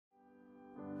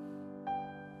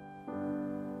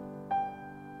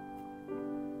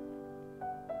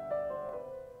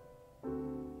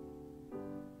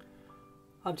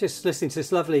I'm just listening to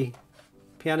this lovely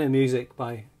piano music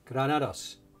by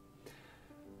Granados,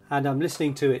 and I'm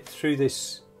listening to it through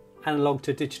this analog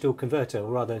to digital converter, or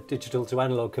rather digital to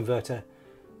analog converter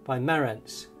by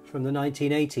Marantz from the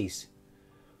 1980s.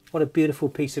 What a beautiful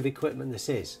piece of equipment this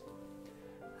is.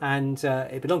 And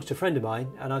it belongs to a friend of mine,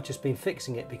 and I've just been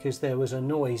fixing it because there was a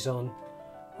noise on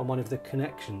one of the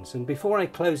connections. And before I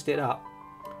closed it up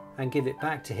and give it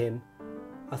back to him,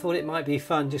 I thought it might be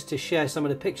fun just to share some of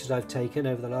the pictures I've taken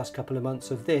over the last couple of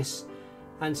months of this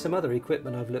and some other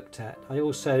equipment I've looked at. I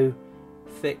also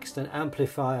fixed an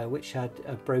amplifier which had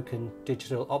a broken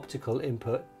digital optical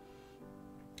input,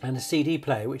 and a CD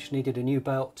player which needed a new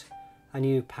belt, a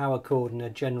new power cord and a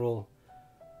general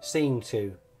scene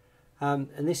to. And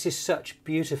this is such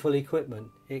beautiful equipment.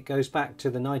 It goes back to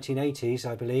the 1980s,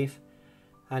 I believe,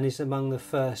 and is among the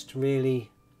first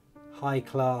really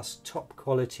high-class,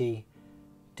 top-quality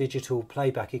digital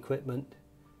playback equipment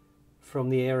from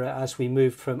the era as we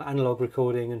moved from analog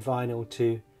recording and vinyl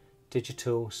to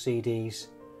digital CDs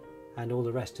and all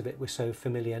the rest of it we're so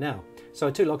familiar now. So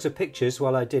I took lots of pictures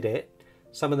while I did it.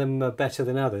 Some of them are better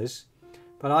than others,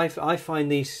 but I find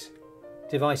these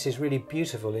devices really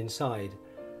beautiful inside,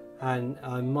 and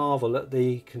I marvel at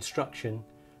the construction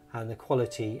and the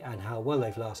quality and how well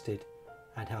they've lasted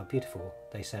and how beautiful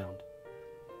they sound.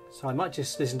 So I might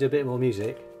just listen to a bit more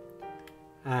music,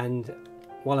 and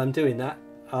while I'm doing that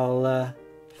I'll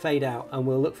fade out and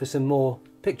we'll look for some more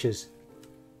pictures.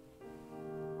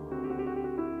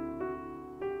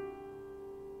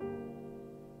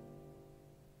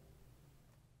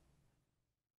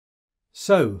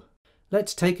 So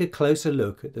let's take a closer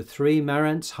look at the three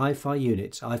Marantz HiFi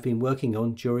units I've been working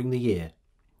on during the year.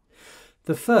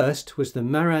 The first was the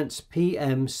Marantz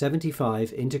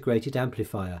PM75 Integrated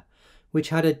Amplifier, which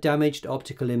had a damaged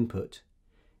optical input.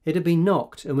 It had been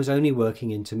knocked and was only working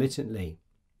intermittently.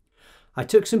 I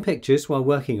took some pictures while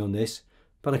working on this,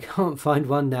 but I can't find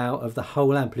one now of the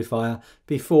whole amplifier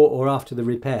before or after the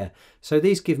repair, so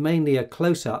these give mainly a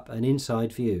close-up and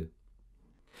inside view.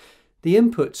 The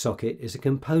input socket is a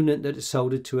component that is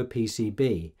soldered to a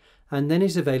PCB and then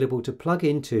is available to plug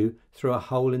into through a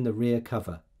hole in the rear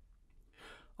cover.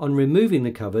 On removing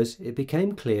the covers, it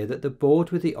became clear that the board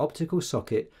with the optical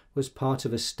socket was part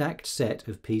of a stacked set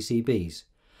of PCBs.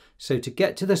 So to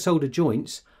get to the solder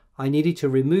joints, I needed to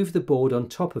remove the board on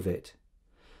top of it.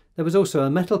 There was also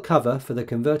a metal cover for the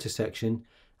converter section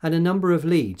and a number of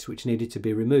leads which needed to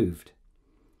be removed.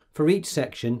 For each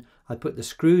section, I put the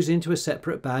screws into a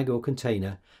separate bag or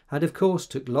container and of course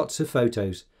took lots of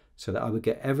photos so that I would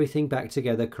get everything back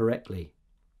together correctly.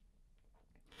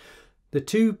 The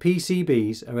two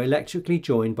PCBs are electrically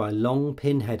joined by long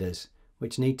pin headers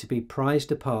which need to be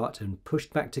prized apart and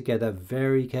pushed back together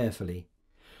very carefully.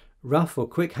 Rough or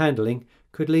quick handling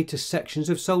could lead to sections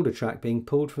of solder track being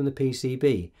pulled from the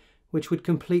PCB, which would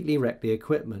completely wreck the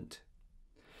equipment.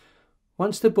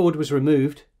 Once the board was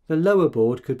removed, the lower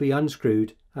board could be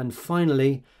unscrewed, and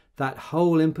finally that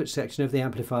whole input section of the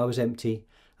amplifier was empty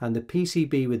and the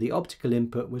PCB with the optical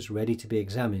input was ready to be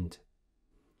examined.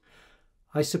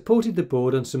 I supported the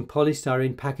board on some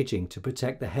polystyrene packaging to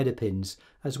protect the header pins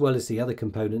as well as the other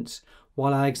components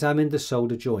while I examined the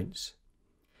solder joints.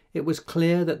 It was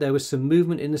clear that there was some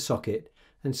movement in the socket,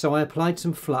 and so I applied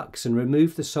some flux and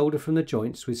removed the solder from the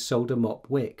joints with solder mop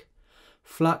wick.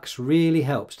 Flux really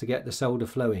helps to get the solder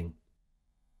flowing.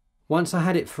 Once I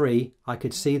had it free, I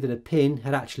could see that a pin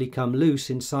had actually come loose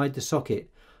inside the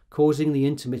socket, causing the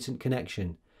intermittent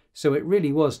connection, so it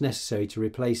really was necessary to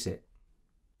replace it.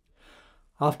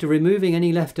 After removing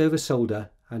any leftover solder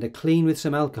and a clean with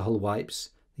some alcohol wipes,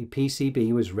 the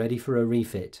PCB was ready for a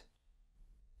refit.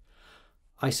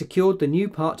 I secured the new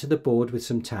part to the board with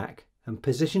some tack and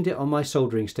positioned it on my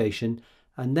soldering station,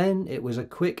 and then it was a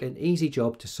quick and easy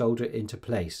job to solder it into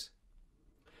place.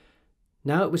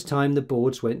 Now it was time the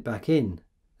boards went back in.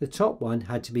 The top one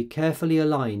had to be carefully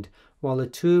aligned while the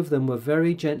two of them were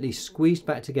very gently squeezed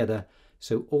back together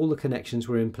so all the connections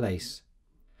were in place.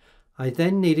 I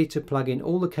then needed to plug in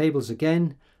all the cables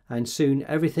again, and soon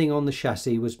everything on the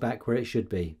chassis was back where it should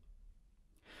be.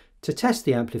 To test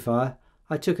the amplifier,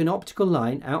 I took an optical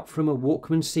line out from a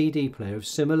Walkman CD player of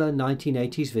similar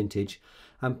 1980s vintage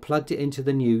and plugged it into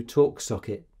the new torque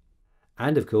socket.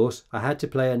 And of course I had to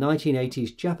play a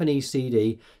 1980s Japanese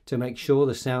CD to make sure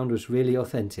the sound was really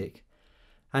authentic.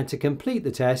 And to complete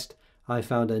the test, I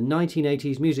found a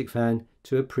 1980s music fan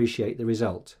to appreciate the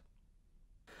result.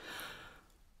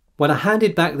 When I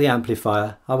handed back the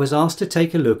amplifier, I was asked to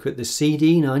take a look at the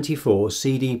CD94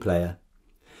 CD player.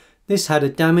 This had a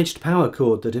damaged power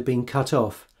cord that had been cut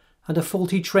off and a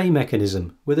faulty tray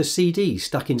mechanism with a CD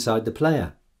stuck inside the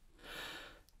player.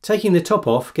 Taking the top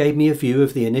off gave me a view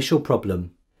of the initial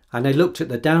problem, and I looked at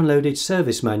the downloaded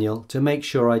service manual to make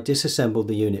sure I disassembled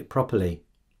the unit properly.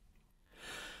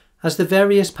 As the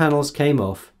various panels came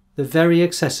off, the very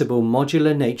accessible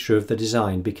modular nature of the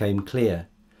design became clear.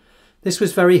 This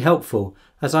was very helpful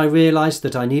as I realised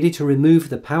that I needed to remove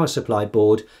the power supply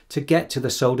board to get to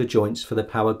the solder joints for the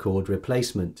power cord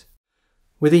replacement.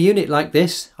 With a unit like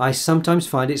this, I sometimes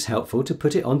find it's helpful to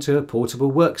put it onto a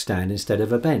portable workstand instead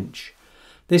of a bench.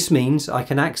 This means I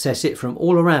can access it from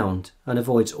all around and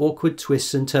avoids awkward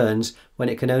twists and turns when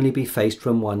it can only be faced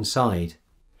from one side.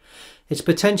 It's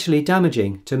potentially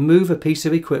damaging to move a piece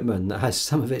of equipment that has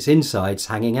some of its insides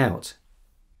hanging out.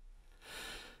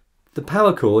 The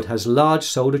power cord has large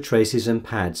solder traces and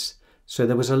pads, so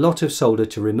there was a lot of solder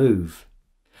to remove.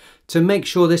 To make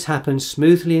sure this happened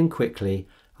smoothly and quickly,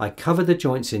 I covered the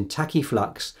joints in tacky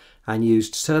flux and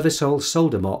used Servicol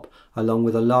solder mop along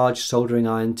with a large soldering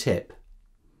iron tip.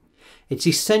 It's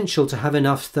essential to have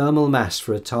enough thermal mass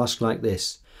for a task like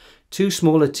this. Too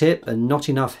small a tip and not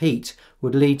enough heat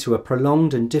would lead to a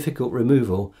prolonged and difficult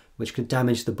removal which could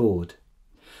damage the board.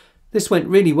 This went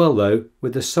really well though,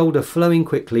 with the solder flowing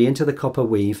quickly into the copper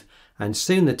weave, and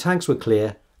soon the tags were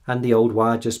clear and the old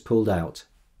wire just pulled out.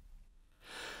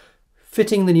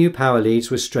 Fitting the new power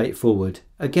leads was straightforward,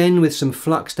 again with some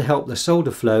flux to help the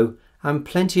solder flow and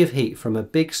plenty of heat from a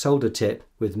big solder tip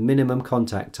with minimum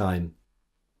contact time.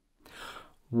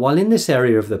 While in this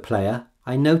area of the player,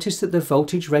 I noticed that the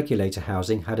voltage regulator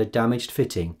housing had a damaged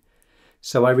fitting,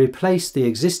 so I replaced the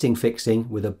existing fixing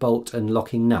with a bolt and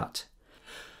locking nut.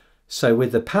 So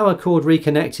with the power cord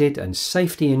reconnected and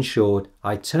safety ensured,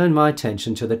 I turned my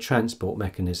attention to the transport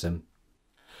mechanism.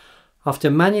 After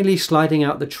manually sliding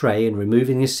out the tray and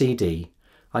removing the CD,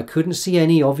 I couldn't see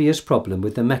any obvious problem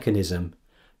with the mechanism,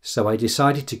 so I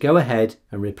decided to go ahead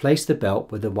and replace the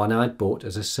belt with the one I'd bought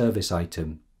as a service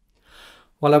item.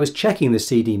 While I was checking the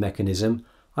CD mechanism,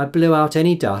 I blew out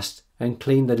any dust and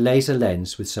cleaned the laser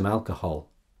lens with some alcohol.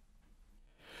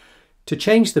 To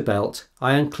change the belt,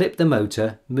 I unclipped the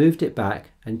motor, moved it back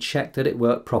and checked that it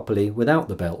worked properly without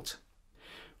the belt.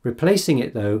 Replacing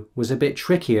it though was a bit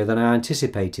trickier than I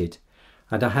anticipated,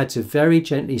 and I had to very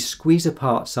gently squeeze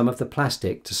apart some of the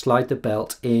plastic to slide the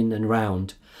belt in and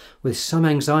round, with some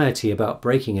anxiety about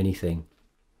breaking anything.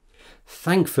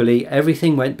 Thankfully,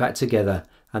 everything went back together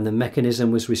and the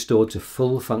mechanism was restored to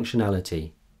full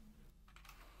functionality.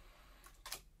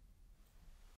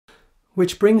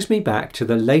 Which brings me back to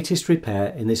the latest repair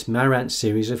in this Marantz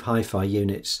series of HiFi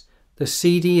units, the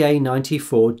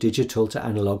CDA94 digital to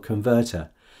analog converter,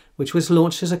 which was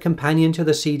launched as a companion to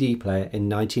the CD player in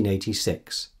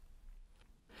 1986.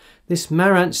 This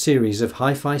Marantz series of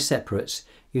HiFi separates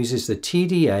uses the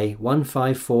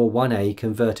TDA1541A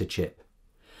converter chip.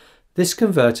 This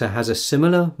converter has a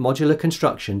similar modular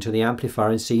construction to the amplifier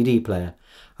and CD player,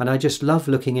 and I just love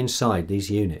looking inside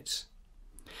these units.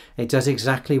 It does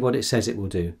exactly what it says it will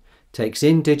do, takes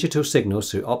in digital signals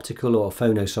through optical or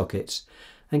phono sockets,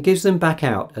 and gives them back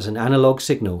out as an analog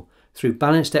signal through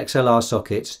balanced XLR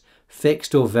sockets,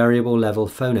 fixed or variable level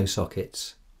phono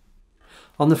sockets.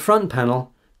 On the front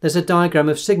panel, there's a diagram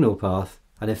of signal path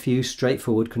and a few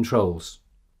straightforward controls.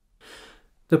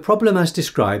 The problem as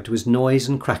described was noise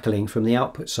and crackling from the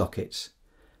output sockets.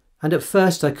 And at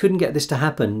first I couldn't get this to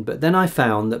happen, but then I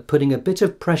found that putting a bit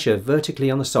of pressure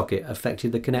vertically on the socket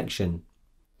affected the connection.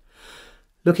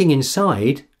 Looking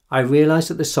inside, I realised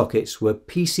that the sockets were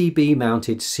PCB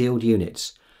mounted sealed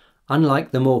units,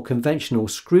 unlike the more conventional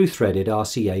screw-threaded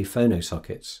RCA phono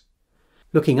sockets.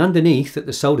 Looking underneath at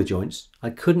the solder joints,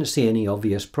 I couldn't see any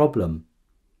obvious problem.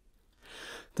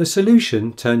 The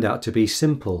solution turned out to be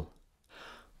simple.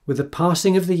 With the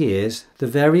passing of the years, the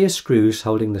various screws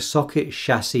holding the socket,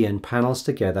 chassis and panels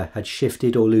together had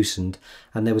shifted or loosened,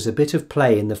 and there was a bit of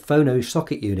play in the phono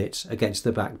socket units against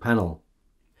the back panel.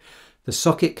 The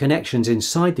socket connections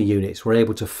inside the units were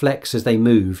able to flex as they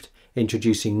moved,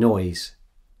 introducing noise.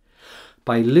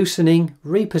 By loosening,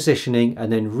 repositioning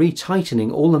and then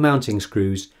retightening all the mounting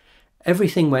screws,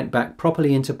 everything went back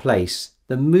properly into place,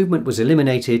 the movement was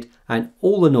eliminated and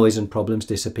all the noise and problems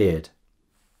disappeared.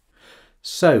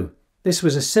 So, this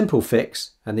was a simple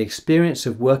fix and the experience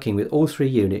of working with all three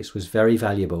units was very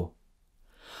valuable.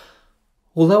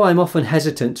 Although I'm often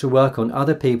hesitant to work on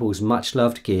other people's much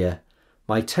loved gear,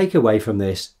 my takeaway from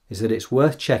this is that it's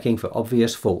worth checking for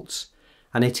obvious faults,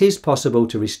 and it is possible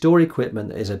to restore equipment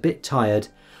that is a bit tired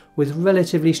with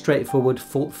relatively straightforward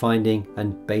fault finding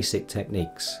and basic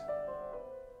techniques.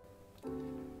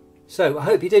 So I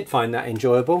hope you did find that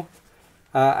enjoyable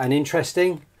and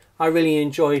interesting. I really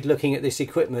enjoyed looking at this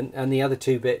equipment and the other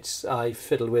two bits I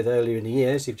fiddled with earlier in the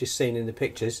years, you've just seen in the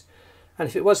pictures. And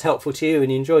if it was helpful to you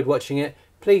and you enjoyed watching it,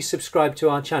 please subscribe to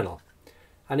our channel.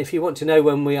 And if you want to know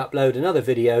when we upload another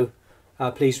video,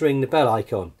 please ring the bell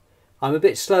icon. I'm a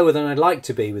bit slower than I'd like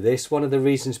to be with this, one of the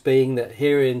reasons being that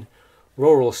here in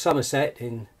rural Somerset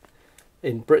in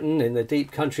Britain, in the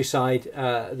deep countryside,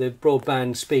 the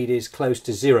broadband speed is close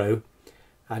to 0,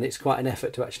 and it's quite an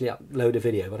effort to actually upload a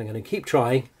video, but I'm going to keep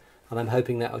trying and I'm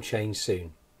hoping that'll change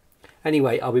soon.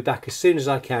 Anyway, I'll be back as soon as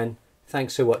I can.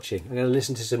 Thanks for watching. I'm going to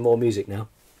listen to some more music now.